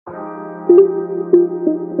Welcome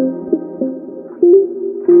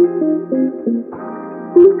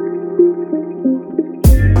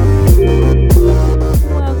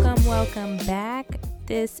back.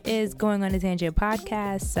 This is Going on a Tangent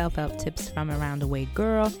podcast, self-help tips from around the way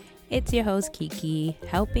girl. It's your host Kiki,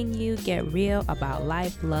 helping you get real about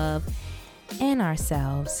life, love, and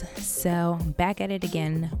ourselves. So back at it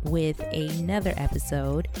again with another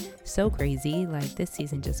episode. So crazy, like this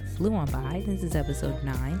season just flew on by. This is episode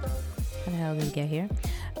 9. How the hell did we get here?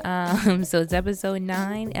 So it's episode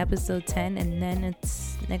 9, episode 10, and then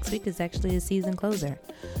it's next week is actually a season closer.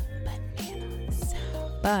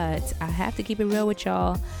 But I have to keep it real with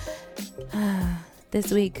y'all.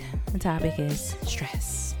 This week, the topic is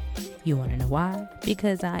stress. You want to know why?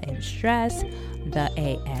 Because I am stressed the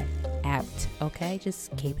AF out. Okay?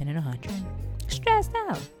 Just keeping it 100. Stressed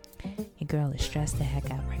out. Your girl is stressed the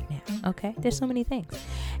heck out right now. Okay? There's so many things.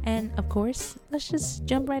 And of course, let's just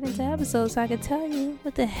jump right into episodes so I can tell you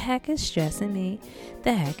what the heck is stressing me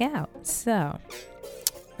the heck out. So,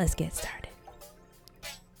 let's get started.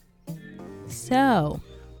 So,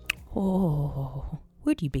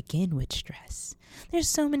 where do you begin with stress? There's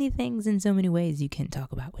so many things and so many ways you can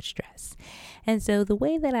talk about with stress. And so the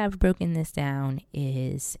way that I've broken this down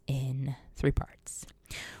is in 3 parts.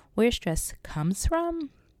 Where stress comes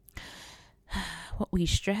from, what we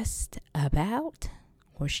stressed about,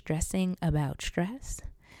 or stressing about stress,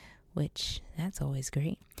 which that's always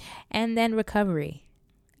great. And then recovery.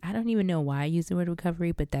 I don't even know why I use the word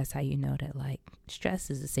recovery, but that's how you know that like stress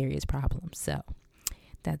is a serious problem. So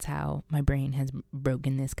that's how my brain has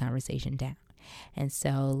broken this conversation down. And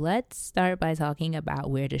so let's start by talking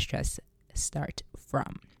about where does stress start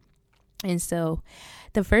from. And so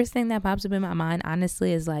the first thing that pops up in my mind,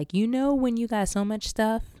 honestly, is like, you know, when you got so much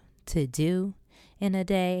stuff to do in a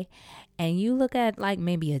day and you look at like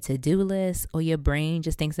maybe a to-do list, or your brain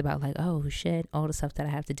just thinks about like, oh shit, all the stuff that I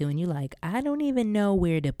have to do. And you're like, I don't even know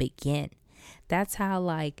where to begin. That's how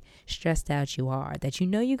like stressed out you are, that you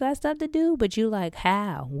know you got stuff to do, but you like,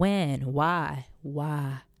 how, when, why,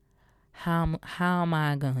 how am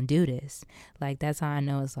I going to do this? Like, that's how I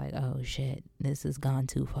know it's like, oh shit, this has gone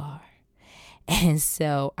too far. And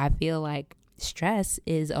so I feel like stress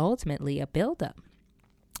is ultimately a buildup,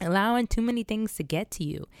 allowing too many things to get to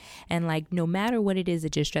you. And like, no matter what it is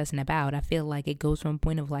that you're stressing about, I feel like it goes from a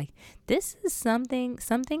point of like, this is something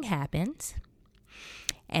happens.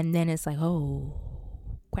 And then it's like, oh,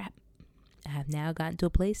 crap. I have now gotten to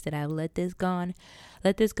a place that I've let this go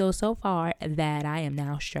so far that I am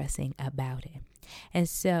now stressing about it. And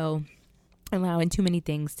so allowing too many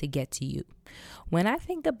things to get to you. When I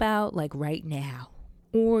think about like right now,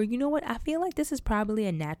 or you know what, I feel like this is probably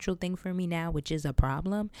a natural thing for me now, which is a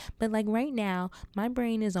problem. But like right now, my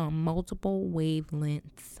brain is on multiple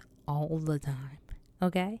wavelengths all the time.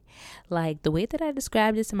 Okay, like the way that I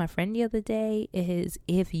described this to my friend the other day is,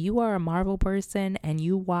 if you are a Marvel person and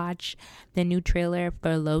you watch the new trailer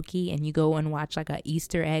for Loki and you go and watch like a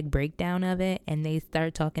Easter egg breakdown of it, and they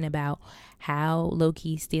start talking about how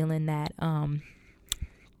Loki's stealing that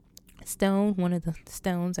stone, one of the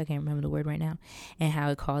stones, I can't remember the word right now, and how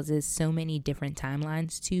it causes so many different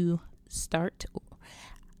timelines to start.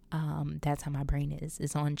 That's how my brain is.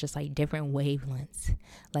 It's on just like different wavelengths.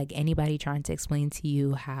 Like anybody trying to explain to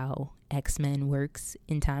you how X-Men works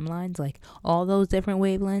in timelines, like all those different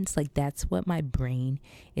wavelengths, like that's what my brain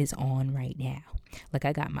is on right now. Like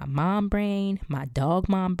I got my mom brain, my dog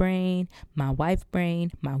mom brain, my wife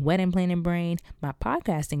brain, my wedding planning brain, my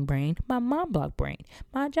podcasting brain, my mom blog brain,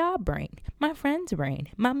 my job brain, my friend's brain,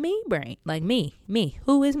 my me brain. Like me.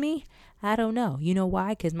 Who is me? I don't know. You know why?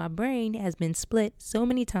 Because my brain has been split so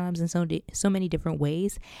many times in so many different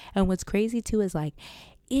ways. And what's crazy too is like,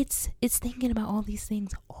 it's thinking about all these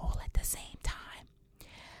things all at the same time.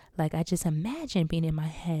 Like I just imagine being in my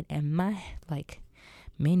head, and my like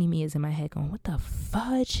mini me is in my head going, what the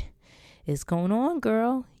fudge is going on,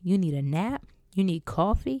 girl? You need a nap. You need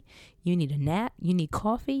coffee. You need a nap. You need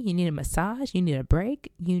coffee. You need a massage. You need a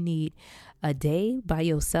break. You need a day by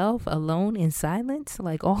yourself, alone in silence.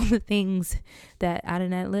 Like all the things that out of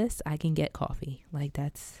that list, I can get coffee. Like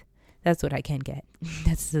that's what I can get.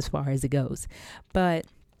 That's as far as it goes. But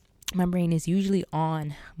my brain is usually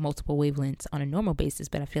on multiple wavelengths on a normal basis,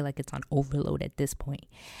 but I feel like it's on overload at this point.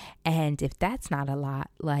 And if that's not a lot,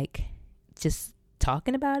 like just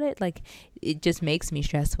talking about it, like it just makes me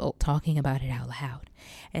stressful talking about it out loud.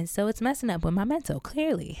 And so it's messing up with my mental,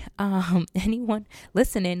 clearly. Anyone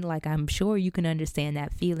listening, like I'm sure you can understand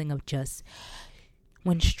that feeling of just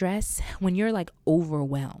when you're like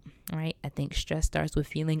overwhelmed, right? I think stress starts with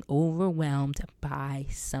feeling overwhelmed by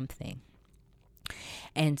something.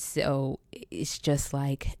 And so it's just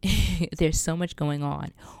like there's so much going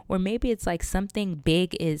on. Or maybe it's like something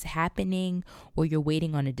big is happening, or you're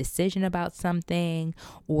waiting on a decision about something,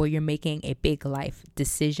 or you're making a big life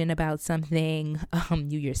decision about something,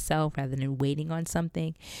 you yourself, rather than waiting on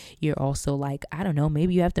something. You're also like, I don't know,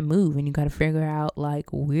 maybe you have to move and you got to figure out like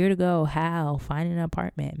where to go, how, find an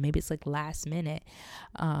apartment. Maybe it's like last minute,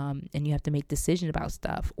 and you have to make decisions about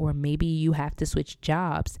stuff. Or maybe you have to switch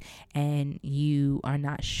jobs and you are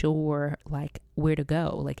not sure like where to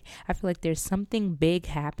go. Like, I feel like there's something big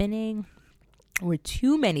happening, or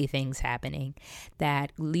too many things happening,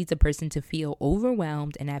 that leads a person to feel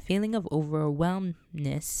overwhelmed. And that feeling of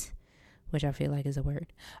overwhelmedness, which I feel like is a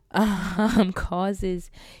word, causes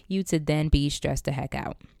you to then be stressed the heck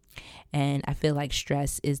out. And I feel like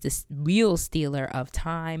stress is the real stealer of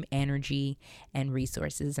time, energy, and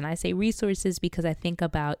resources. And I say resources because I think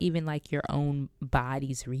about even like your own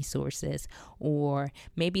body's resources, or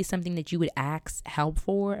maybe something that you would ask help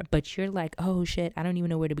for, but you're like, oh shit, I don't even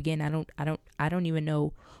know where to begin. I don't even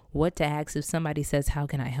know what to ask if somebody says, how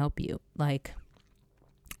can I help you? Like,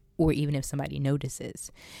 or even if somebody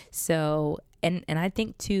notices. So, and I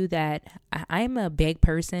think too that I'm a big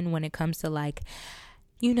person when it comes to like,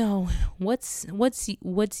 you know, what's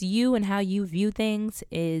you and how you view things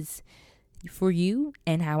is for you,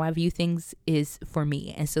 and how I view things is for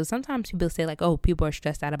me. And so sometimes people say like, oh, people are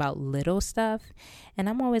stressed out about little stuff. And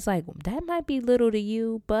I'm always like, that might be little to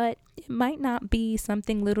you, but it might not be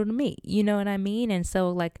something little to me. You know what I mean? And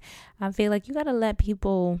so like, I feel like you got to let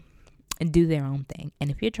people do their own thing.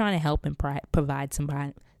 And if you're trying to help and provide some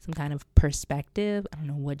kind of perspective, I don't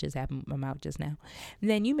know what just happened with my mouth just now,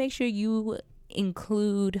 then you make sure you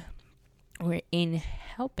include, or in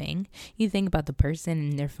helping, you think about the person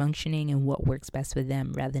and their functioning and what works best for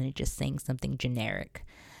them, rather than just saying something generic.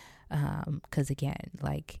 Because again,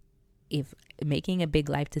 like, if making a big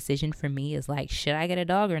life decision for me is like, should I get a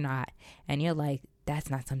dog or not? And you're like, that's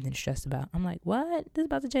not something to stress about. I'm like, what? This is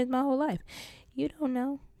about to change my whole life. You don't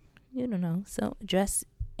know. So address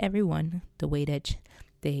everyone the way that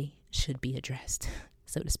they should be addressed,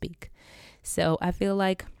 so to speak. So I feel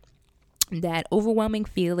like that overwhelming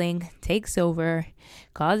feeling takes over,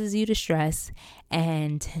 causes you to stress,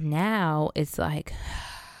 and now it's like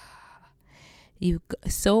you've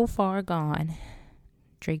so far gone,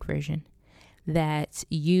 Drake version, that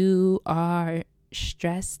you are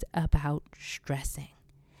stressed about stressing.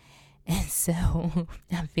 And so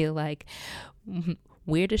I feel like,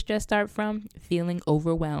 where does stress start from? Feeling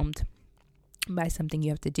overwhelmed by something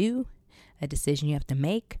you have to do, a decision you have to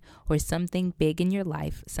make, or something big in your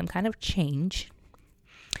life, some kind of change.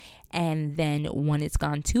 And then when it's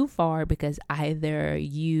gone too far, because either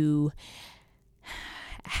you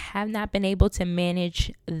have not been able to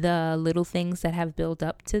manage the little things that have built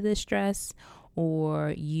up to the stress,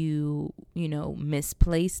 or you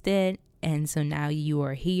misplaced it. And so now you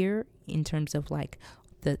are here in terms of like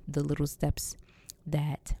the little steps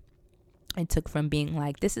that it took from being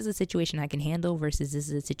like, this is a situation I can handle, versus this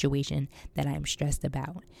is a situation that I'm stressed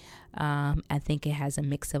about. I think it has a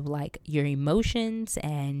mix of like your emotions,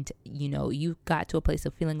 and you got to a place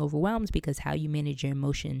of feeling overwhelmed because how you manage your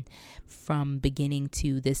emotion from beginning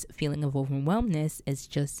to this feeling of overwhelmedness is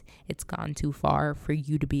just, it's gone too far for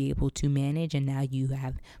you to be able to manage, and now you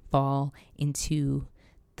have fall into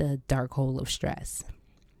the dark hole of stress.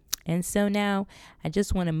 And so now I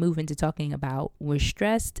just want to move into talking about, we're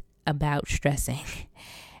stressed about stressing.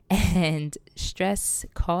 And stress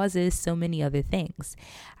causes so many other things.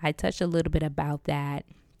 I touched a little bit about that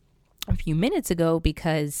a few minutes ago,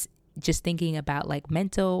 because just thinking about like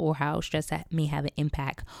mental, or how stress may have an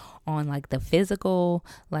impact on like the physical,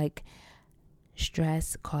 like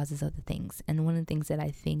stress causes other things. And one of the things that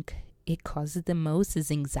I think it causes the most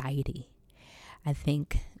is anxiety. I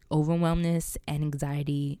think overwhelmness and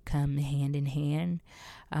anxiety come hand in hand.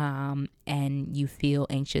 And you feel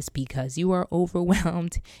anxious because you are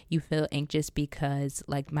overwhelmed. You feel anxious because,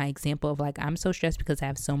 like my example of like, I'm so stressed because I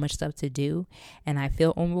have so much stuff to do, and I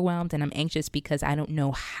feel overwhelmed, and I'm anxious because I don't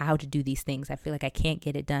know how to do these things. I feel like I can't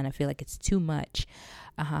get it done. I feel like it's too much.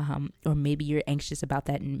 Or maybe you're anxious about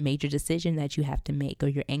that major decision that you have to make, or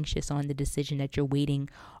you're anxious on the decision that you're waiting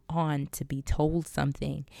on to be told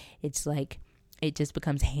something. It's like, it just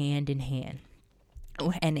becomes hand in hand.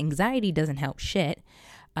 And anxiety doesn't help shit,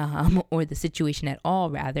 or the situation at all.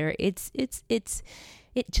 Rather, it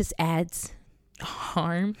just adds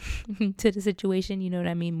harm to the situation. You know what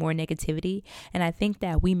I mean? More negativity. And I think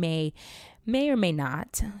that we may or may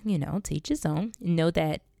not, to each his own, know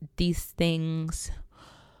that these things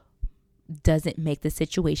doesn't make the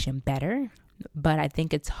situation better, But I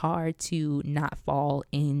think it's hard to not fall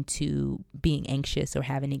into being anxious or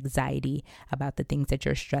having anxiety about the things that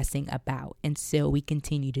you're stressing about. And so we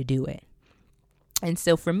continue to do it. And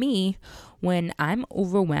so for me, when I'm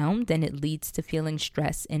overwhelmed and it leads to feeling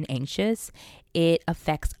stressed and anxious, it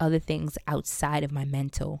affects other things outside of my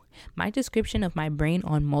mental. My description of my brain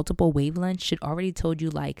on multiple wavelengths should already told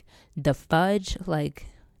you like the fudge, like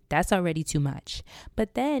that's already too much.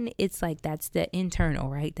 But then it's like that's the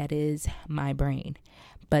internal, right? That is my brain.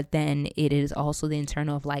 But then it is also the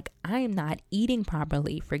internal of like, I am not eating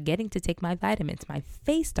properly, forgetting to take my vitamins. My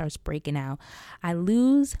face starts breaking out. I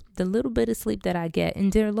lose the little bit of sleep that I get. And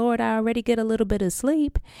dear Lord, I already get a little bit of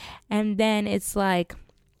sleep. And then it's like,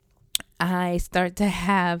 I start to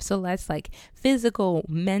have, so that's like physical,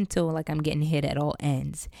 mental, like I'm getting hit at all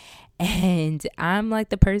ends. And I'm like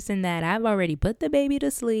the person that I've already put the baby to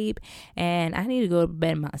sleep and I need to go to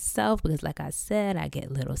bed myself because like I said, I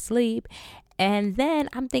get little sleep. And then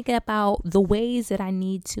I'm thinking about the ways that I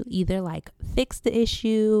need to either like fix the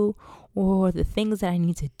issue or the things that I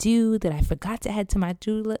need to do that I forgot to add to my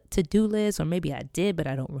to-do list, or maybe I did, but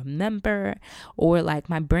I don't remember, or like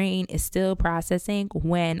my brain is still processing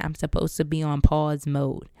when I'm supposed to be on pause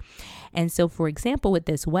mode. And so, for example, with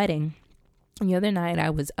this wedding, the other night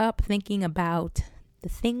I was up thinking about the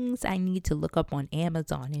things I need to look up on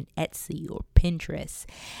Amazon and Etsy or Pinterest,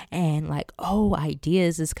 and like,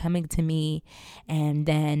 ideas is coming to me. And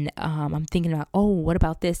then I'm thinking about, what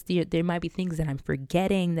about this? There might be things that I'm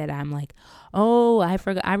forgetting that I'm like, I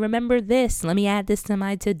forgot. I remember this. Let me add this to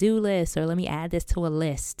my to-do list, or let me add this to a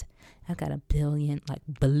list. I've got a billion, like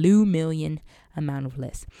blue million amount of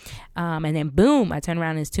lists. And then boom, I turn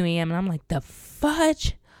around and it's 2 a.m. and I'm like, the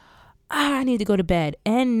fudge? I need to go to bed.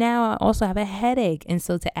 And now I also have a headache. And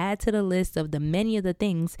so to add to the list of the many of the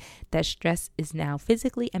things that stress is now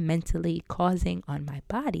physically and mentally causing on my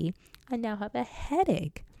body, I now have a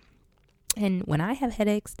headache. And when I have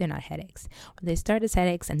headaches, they're not headaches. They start as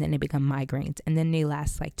headaches and then they become migraines, and then they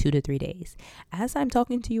last like 2 to 3 days. As I'm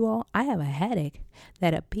talking to you all, I have a headache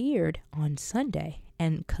that appeared on Sunday,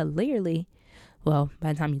 and clearly, well,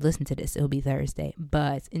 by the time you listen to this, it'll be Thursday.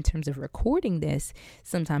 But in terms of recording this,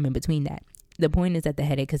 sometime in between that, the point is that the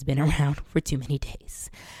headache has been around for too many days.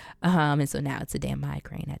 And so now it's a damn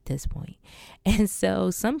migraine at this point. And so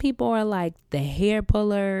some people are like the hair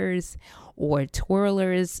pullers or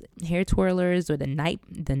twirlers, hair twirlers, or the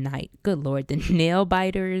nail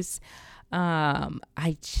biters.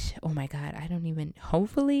 Oh my God,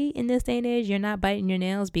 hopefully in this day and age, you're not biting your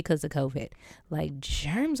nails because of COVID. Like,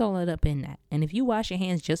 germs all up in that. And if you wash your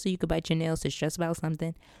hands just so you could bite your nails to stress about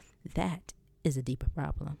something, that is a deeper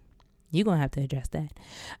problem. You're going to have to address that.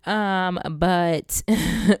 But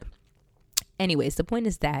anyways, the point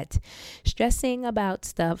is that stressing about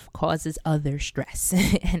stuff causes other stress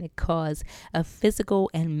and it causes a physical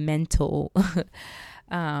and mental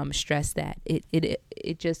stress that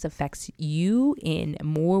it just affects you in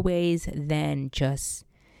more ways than just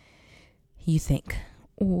you think,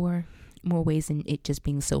 or more ways than it just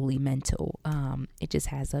being solely mental. It just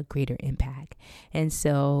has a greater impact. And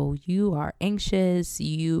so you are anxious,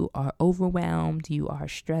 you are overwhelmed, you are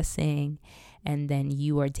stressing, and then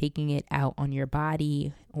you are taking it out on your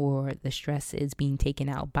body, or the stress is being taken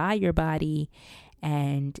out by your body.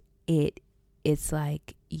 And it's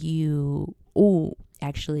like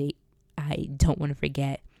actually, I don't want to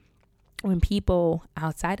forget when people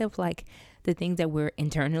outside of like the things that we're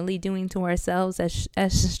internally doing to ourselves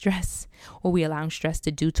as stress, or we allow stress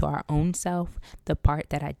to do to our own self. The part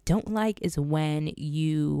that I don't like is when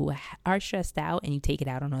you are stressed out and you take it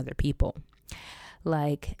out on other people.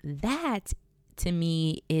 Like that to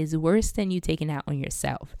me is worse than you taking out on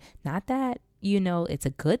yourself. Not that, it's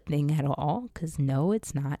a good thing at all, because no,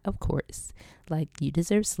 it's not, of course. Like, you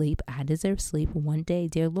deserve sleep. I deserve sleep. One day,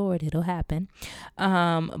 dear Lord, it'll happen.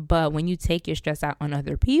 But when you take your stress out on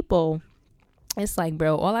other people, it's like,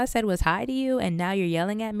 bro, all I said was hi to you, and now you're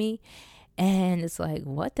yelling at me. And it's like,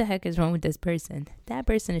 what the heck is wrong with this person? That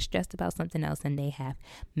person is stressed about something else, and they have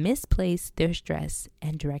misplaced their stress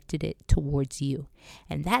and directed it towards you.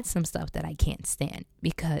 And that's some stuff that I can't stand,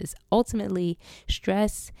 because ultimately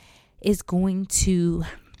stress is going to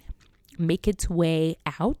make its way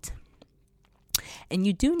out, and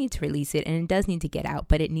you do need to release it, and it does need to get out,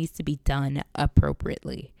 but it needs to be done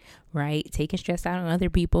appropriately, right? Taking stress out on other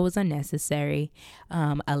people is unnecessary.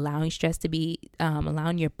 Allowing stress to be,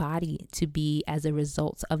 allowing your body to be as a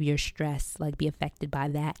result of your stress, like be affected by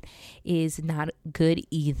that, is not good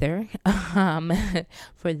either.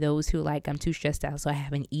 For those who like, I'm too stressed out, so I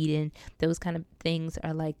haven't eaten. Those kind of things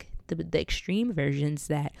are like the extreme versions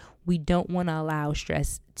that we don't want to allow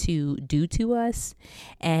stress to do to us.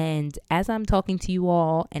 And as I'm talking to you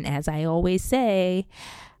all, and as I always say,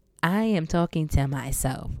 I am talking to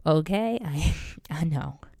myself, okay? I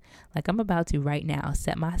know. Like I'm about to right now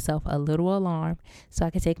set myself a little alarm so I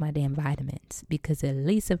can take my damn vitamins, because at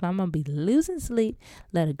least if I'm going to be losing sleep,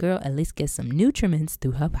 let a girl at least get some nutriments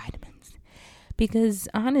through her vitamins. Because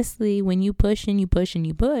honestly, when you push and you push and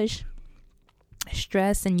you push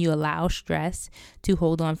stress and you allow stress to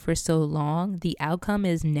hold on for so long, the outcome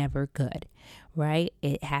is never good, right?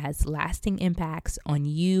 It has lasting impacts on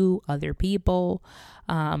you, other people,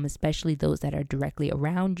 especially those that are directly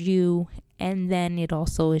around you. And then it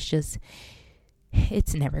also is just,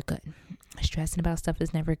 it's never good. Stressing about stuff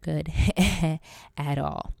is never good at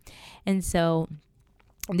all. And so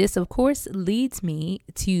this, of course, leads me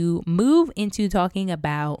to move into talking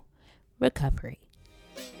about recovery.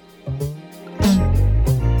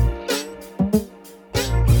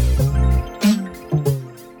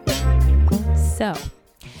 So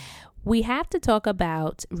we have to talk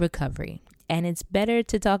about recovery, and it's better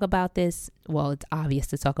to talk about this. Well, it's obvious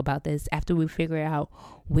to talk about this after we figure out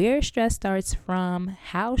where stress starts from,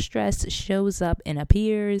 how stress shows up and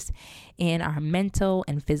appears in our mental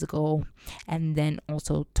and physical, and then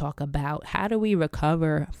also talk about how do we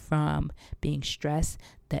recover from being stressed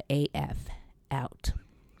the AF out.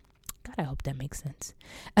 God, I hope that makes sense.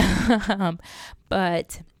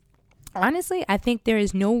 But honestly, I think there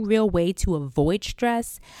is no real way to avoid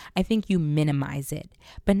stress. I think you minimize it,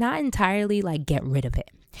 but not entirely like get rid of it.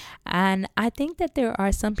 And I think that there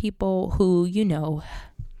are some people who,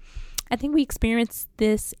 I think we experience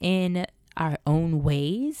this in our own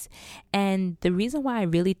ways. And the reason why I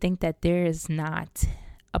really think that there is not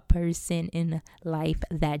a person in life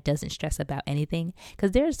that doesn't stress about anything,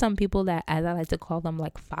 because there are some people that, as I like to call them,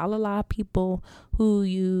 like fa-la-la people, who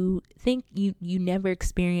you think you never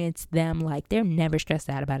experience them, like they're never stressed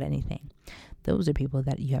out about anything. Those are people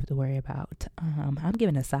that you have to worry about. I'm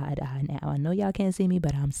giving a side eye now. I know y'all can't see me,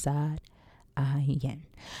 but I'm side eyeing.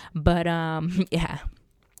 But yeah.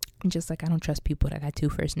 Just like I don't trust people that got two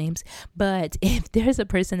first names. But if there's a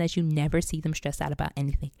person that you never see them stressed out about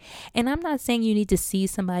anything, and I'm not saying you need to see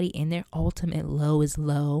somebody in their ultimate low is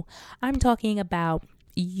low. I'm talking about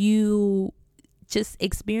you just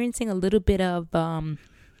experiencing a little bit of,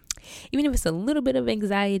 even if it's a little bit of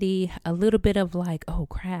anxiety, a little bit of like, oh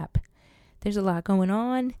crap, there's a lot going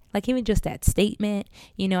on. Like even just that statement,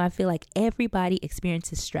 I feel like everybody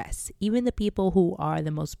experiences stress. Even the people who are the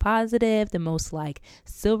most positive, the most like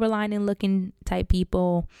silver lining looking type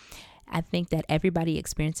people. I think that everybody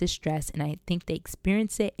experiences stress, and I think they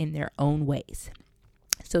experience it in their own ways.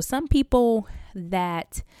 So some people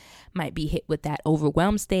that might be hit with that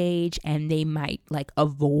overwhelm stage, and they might like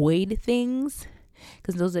avoid things,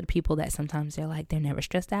 because those are the people that sometimes they're never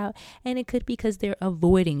stressed out, and it could be because they're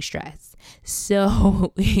avoiding stress.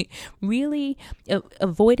 So really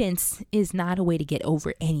avoidance is not a way to get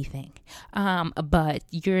over anything, but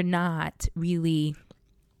you're not really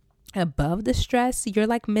above the stress. You're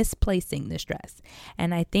like misplacing the stress.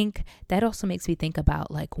 And I think that also makes me think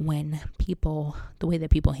about like when the way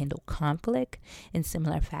that people handle conflict in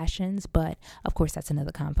similar fashions, but of course that's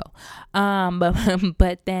another convo.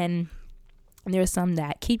 But then there are some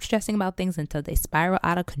that keep stressing about things until they spiral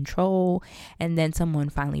out of control, and then someone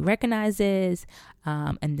finally recognizes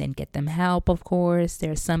and then get them help, of course.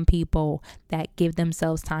 There are some people that give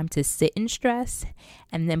themselves time to sit in stress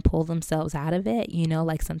and then pull themselves out of it.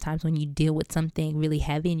 Like sometimes when you deal with something really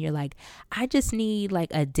heavy and you're like, I just need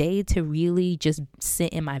like a day to really just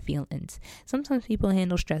sit in my feelings. Sometimes people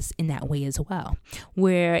handle stress in that way as well,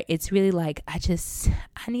 where it's really like, I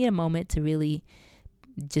need a moment to really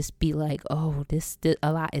just be like, oh, this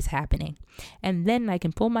a lot is happening, and then I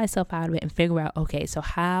can pull myself out of it and figure out, okay, so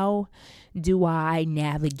how do I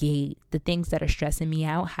navigate the things that are stressing me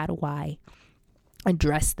out? How do I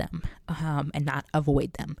address them and not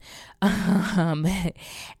avoid them?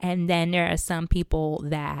 And then there are some people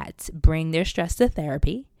that bring their stress to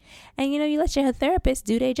therapy. And, you let your therapist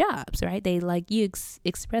do their jobs, right? They you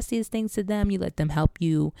express these things to them. You let them help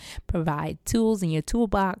you provide tools in your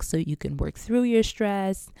toolbox so you can work through your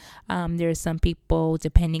stress. There are some people,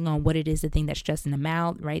 depending on what it is, the thing that's stressing them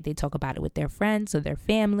out, right? They talk about it with their friends or their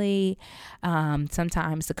family.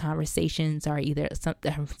 Sometimes the conversations are either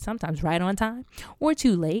sometimes right on time or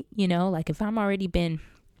too late. Like if I'm already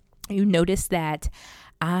you notice that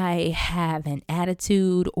I have an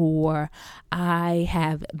attitude, or I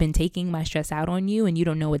have been taking my stress out on you and you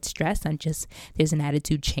don't know it's stress. There's an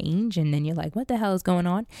attitude change, and then you're like, what the hell is going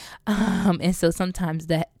on? And so sometimes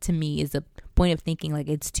that to me is a point of thinking like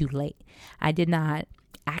it's too late. I did not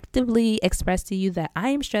act proactively express to you that I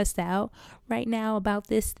am stressed out right now about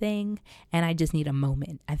this thing and I just need a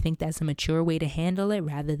moment. I think that's a mature way to handle it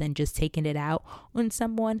rather than just taking it out on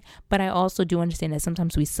someone. But I also do understand that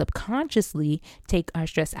sometimes we subconsciously take our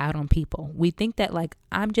stress out on people. We think that like,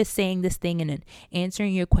 I'm just saying this thing and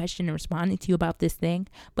answering your question and responding to you about this thing,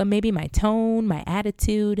 but maybe my tone, my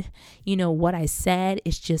attitude, what I said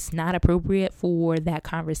is just not appropriate for that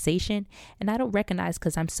conversation. And I don't recognize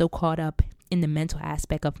because I'm so caught up in the mental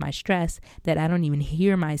aspect of my stress that I don't even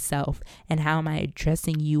hear myself. And how am I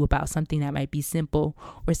addressing you about something that might be simple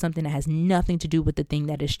or something that has nothing to do with the thing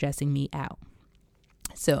that is stressing me out?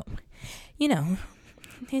 So,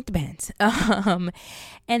 it depends.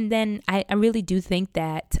 And then I really do think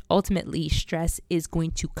that ultimately stress is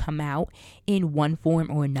going to come out in one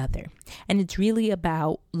form or another. And it's really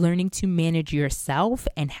about learning to manage yourself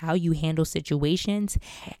and how you handle situations.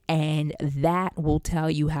 And that will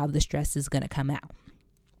tell you how the stress is going to come out.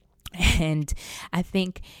 And I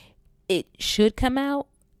think it should come out,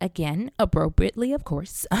 again, appropriately, of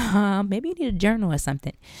course. Maybe you need a journal or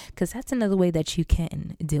something, because that's another way that you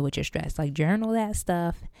can deal with your stress. Like, journal that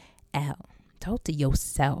stuff out. Talk to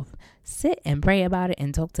yourself. Sit and pray about it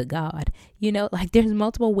and talk to God. There's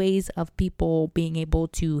multiple ways of people being able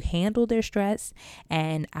to handle their stress.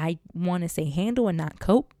 And I want to say handle and not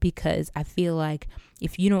cope, because I feel like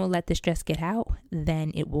if you don't let the stress get out,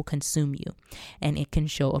 then it will consume you. And it can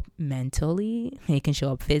show up mentally, it can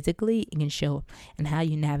show up physically, it can show up in how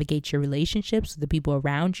you navigate your relationships with the people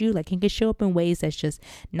around you. Like, it can show up in ways that's just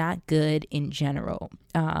not good in general.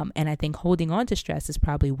 And I think holding on to stress is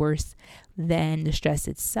probably worse than the stress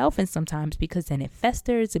itself. And sometimes, because then it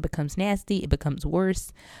festers, it becomes nasty, it becomes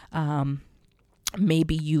worse.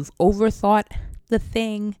 Maybe you've overthought the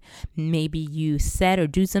thing. Maybe you said or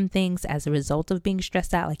do some things as a result of being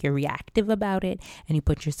stressed out, like you're reactive about it and you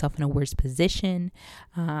put yourself in a worse position.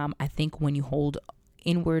 I think when you hold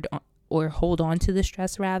on to the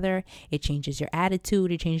stress, rather, it changes your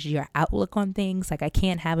attitude, it changes your outlook on things. Like, I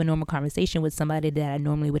can't have a normal conversation with somebody that I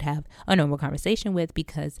normally would have a normal conversation with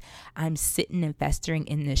because I'm sitting and festering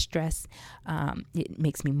in this stress. It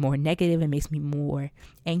makes me more negative, it makes me more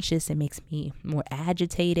anxious, it makes me more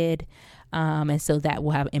agitated. And so that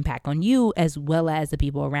will have an impact on you as well as the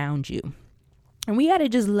people around you. And we got to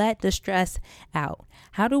just let the stress out.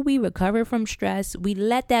 How do we recover from stress? We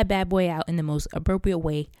let that bad boy out in the most appropriate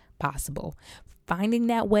way possible. Finding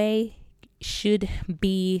that way should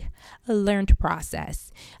be a learned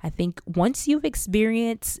process. I think once you've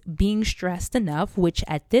experienced being stressed enough, which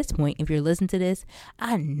at this point, if you're listening to this,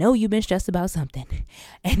 I know you've been stressed about something.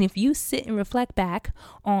 And if you sit and reflect back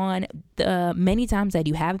on the many times that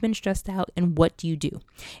you have been stressed out, and what do you do?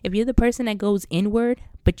 If you're the person that goes inward,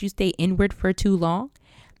 but you stay inward for too long,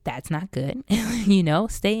 that's not good.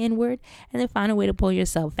 Stay inward and then find a way to pull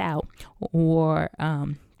yourself out, or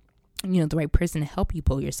the right person to help you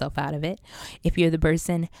pull yourself out of it. If you're the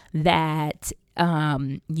person that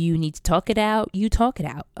you need to talk it out, you talk it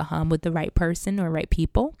out with the right person or right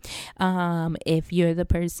people. If you're the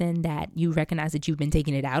person that you recognize that you've been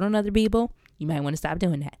taking it out on other people, you might want to stop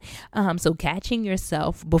doing that. So catching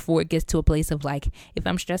yourself before it gets to a place of like, if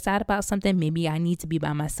I'm stressed out about something, maybe I need to be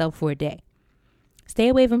by myself for a day. Stay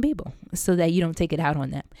away from people so that you don't take it out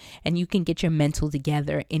on them, and you can get your mental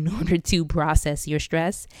together in order to process your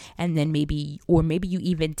stress. And then maybe you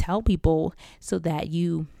even tell people so that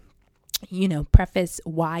you preface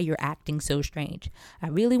why you're acting so strange. I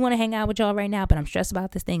really want to hang out with y'all right now, but I'm stressed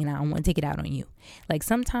about this thing and I don't want to take it out on you. Like,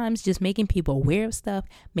 sometimes just making people aware of stuff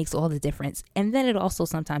makes all the difference. And then it also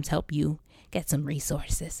sometimes help you get some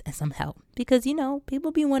resources and some help, because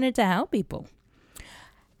people be wanting to help people.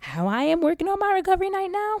 How I am working on my recovery right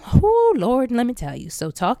now, oh Lord, let me tell you. So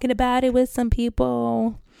talking about it with some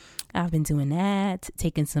people, I've been doing that,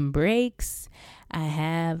 taking some breaks.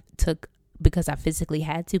 Because I physically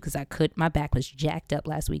had to, because my back was jacked up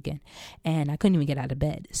last weekend and I couldn't even get out of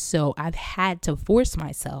bed. So I've had to force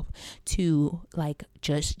myself to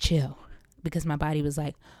just chill, because my body was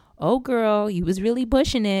like, oh girl, you was really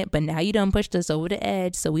pushing it, but now you done pushed us over the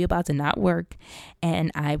edge, so we about to not work.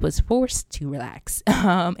 And I was forced to relax.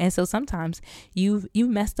 And so sometimes you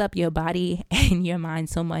messed up your body and your mind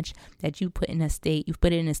so much that you've put it in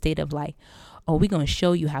a state of like, oh, we're going to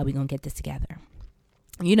show you how we're going to get this together.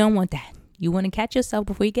 You don't want that. You want to catch yourself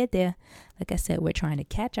before you get there. Like I said, we're trying to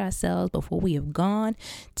catch ourselves before we have gone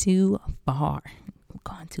too far.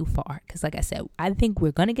 Because like I said, I think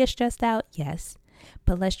we're going to get stressed out. Yes.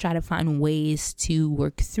 But let's try to find ways to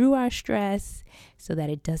work through our stress so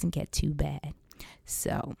that it doesn't get too bad.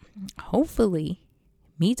 So hopefully,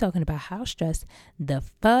 me talking about how stressed the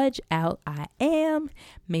fudge out I am.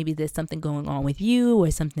 Maybe there's something going on with you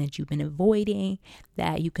or something that you've been avoiding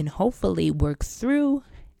that you can hopefully work through.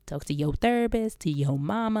 Talk to your therapist, to your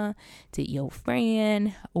mama, to your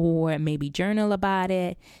friend, or maybe journal about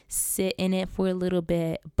it, sit in it for a little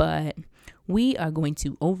bit. But we are going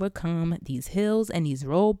to overcome these hills and these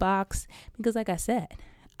roadblocks because, like I said,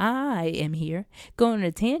 I am here. Going on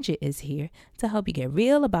a Tangent is here to help you get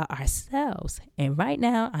real about ourselves. And right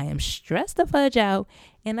now, I am stressed the fudge out,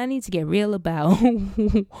 and I need to get real about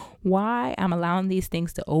why I'm allowing these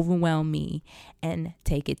things to overwhelm me and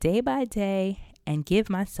take it day by day and give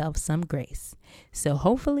myself some grace. So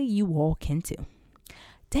hopefully you all can too.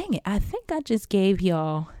 Dang it, I think I just gave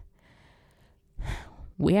y'all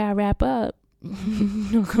where I wrap up.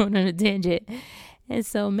 Going on a tangent. And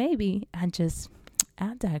so maybe I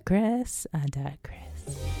digress.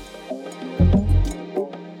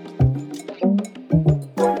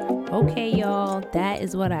 Okay, y'all, that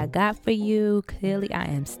is what I got for you. Clearly, I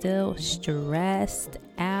am still stressed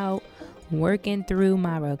out, working through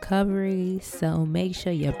my recovery, so make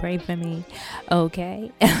sure you pray for me, okay?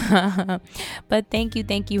 But thank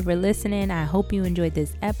you for listening. I hope you enjoyed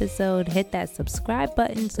this episode. Hit that subscribe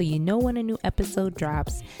button so you know when a new episode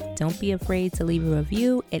drops. Don't be afraid to leave a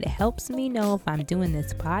review. It helps me know if I'm doing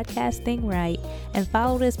this podcast thing right. And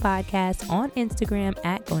follow this podcast on Instagram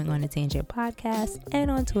at Going on a Tangent Podcast and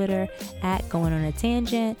on Twitter at Going on a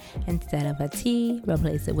Tangent. Instead of a T,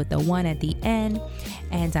 replace it with a 1 at the end.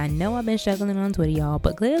 And I know I've been struggling on Twitter, y'all,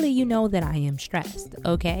 but clearly you know that I am stressed,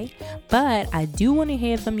 okay? But I do want to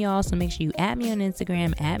hear from y'all, so make sure you add me on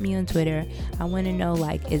Instagram, add me on Twitter. I want to know,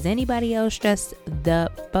 like, is anybody else stressed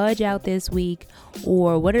the fudge out this week?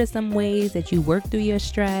 Or what are some ways that you work through your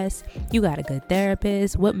stress? You got a good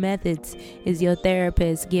therapist. What methods is your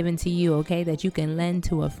therapist giving to you, okay, that you can lend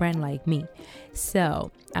to a friend like me?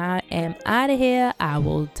 So I am out of here. I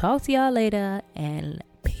will talk to y'all later, and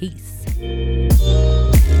peace.